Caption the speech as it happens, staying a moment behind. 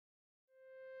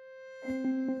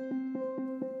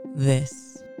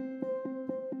This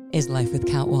is Life with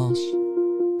Kat Walsh.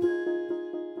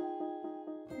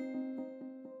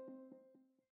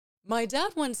 My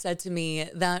dad once said to me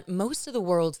that most of the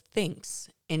world thinks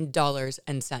in dollars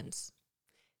and cents.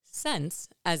 Sense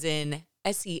as in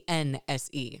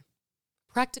S-E-N-S-E.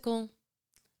 Practical,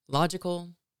 logical,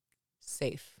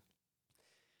 safe.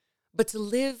 But to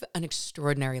live an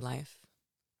extraordinary life,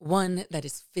 one that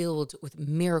is filled with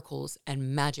miracles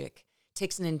and magic,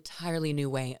 takes an entirely new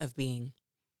way of being.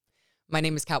 My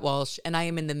name is Kat Walsh, and I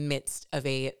am in the midst of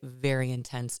a very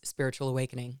intense spiritual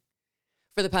awakening.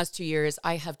 For the past 2 years,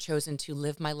 I have chosen to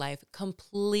live my life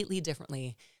completely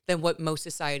differently than what most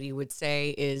society would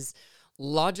say is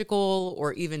logical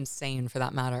or even sane for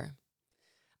that matter.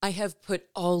 I have put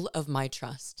all of my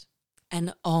trust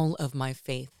and all of my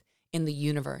faith in the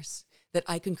universe that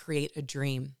I can create a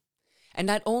dream. And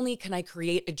not only can I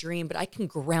create a dream, but I can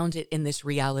ground it in this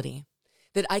reality,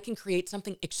 that I can create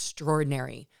something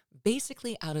extraordinary,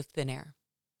 basically out of thin air.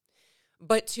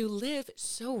 But to live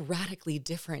so radically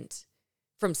different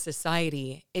from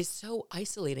society is so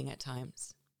isolating at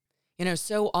times.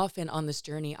 So often on this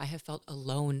journey, I have felt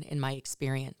alone in my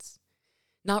experience,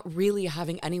 not really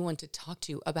having anyone to talk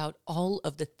to about all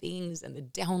of the things and the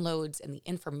downloads and the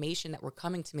information that were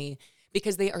coming to me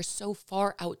because they are so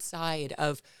far outside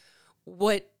of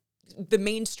what the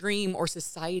mainstream or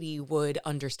society would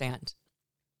understand.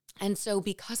 And so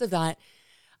because of that,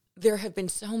 there have been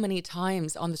so many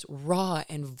times on this raw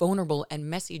and vulnerable and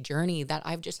messy journey that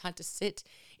I've just had to sit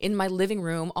in my living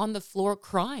room on the floor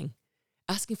crying,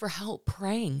 asking for help,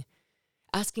 praying,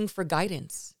 asking for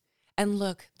guidance. And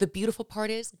look, the beautiful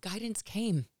part is guidance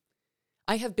came.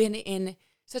 I have been in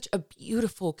such a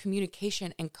beautiful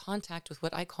communication and contact with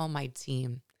what I call my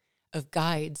team of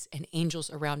guides and angels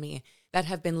around me that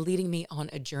have been leading me on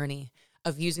a journey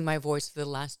of using my voice for the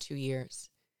last 2 years.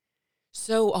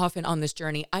 So often on this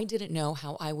journey, I didn't know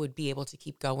how I would be able to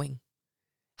keep going,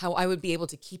 how I would be able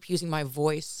to keep using my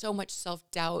voice, so much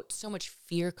self-doubt, so much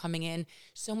fear coming in,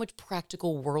 so much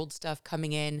practical world stuff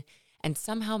coming in, and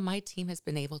somehow my team has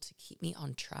been able to keep me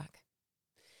on track.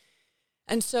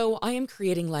 And so I am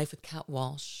creating Life with Kat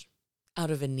Walsh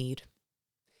out of a need,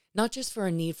 not just for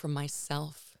a need for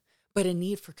myself, but a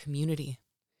need for community.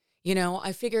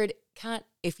 I figured, Kat,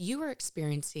 if you are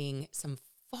experiencing some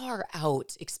far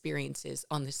out experiences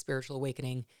on this spiritual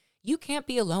awakening, you can't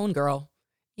be alone, girl.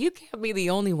 You can't be the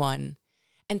only one.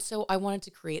 And so I wanted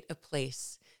to create a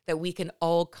place that we can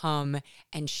all come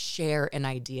and share in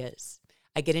ideas.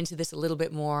 I get into this a little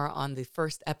bit more on the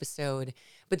first episode,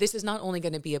 but this is not only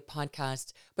going to be a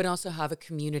podcast, but also have a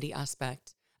community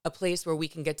aspect, a place where we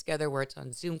can get together, where it's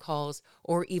on Zoom calls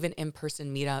or even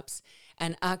in-person meetups,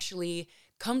 and actually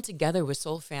come together with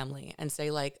soul family and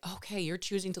say like, okay, you're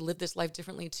choosing to live this life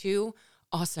differently too.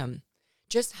 Awesome.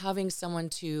 Just having someone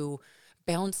to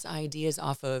bounce ideas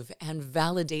off of and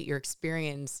validate your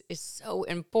experience is so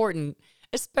important,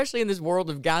 especially in this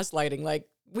world of gaslighting. Like,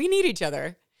 we need each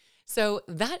other. So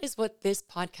that is what this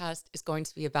podcast is going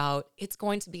to be about. It's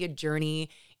going to be a journey.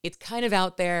 It's kind of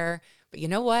out there, but you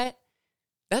know what?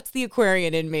 That's the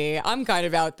Aquarian in me. I'm kind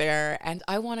of out there and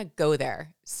I want to go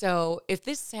there. So if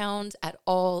this sounds at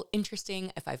all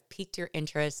interesting, if I've piqued your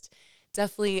interest,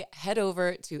 definitely head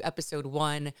over to episode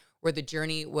 1 where the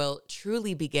journey will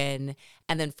truly begin.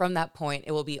 And then from that point,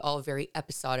 it will be all very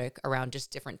episodic around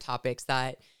just different topics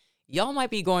that y'all might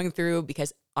be going through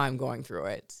because I'm going through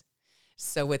it.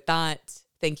 So with that,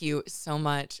 thank you so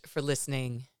much for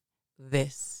listening.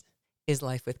 This is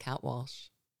Life with Kat Walsh.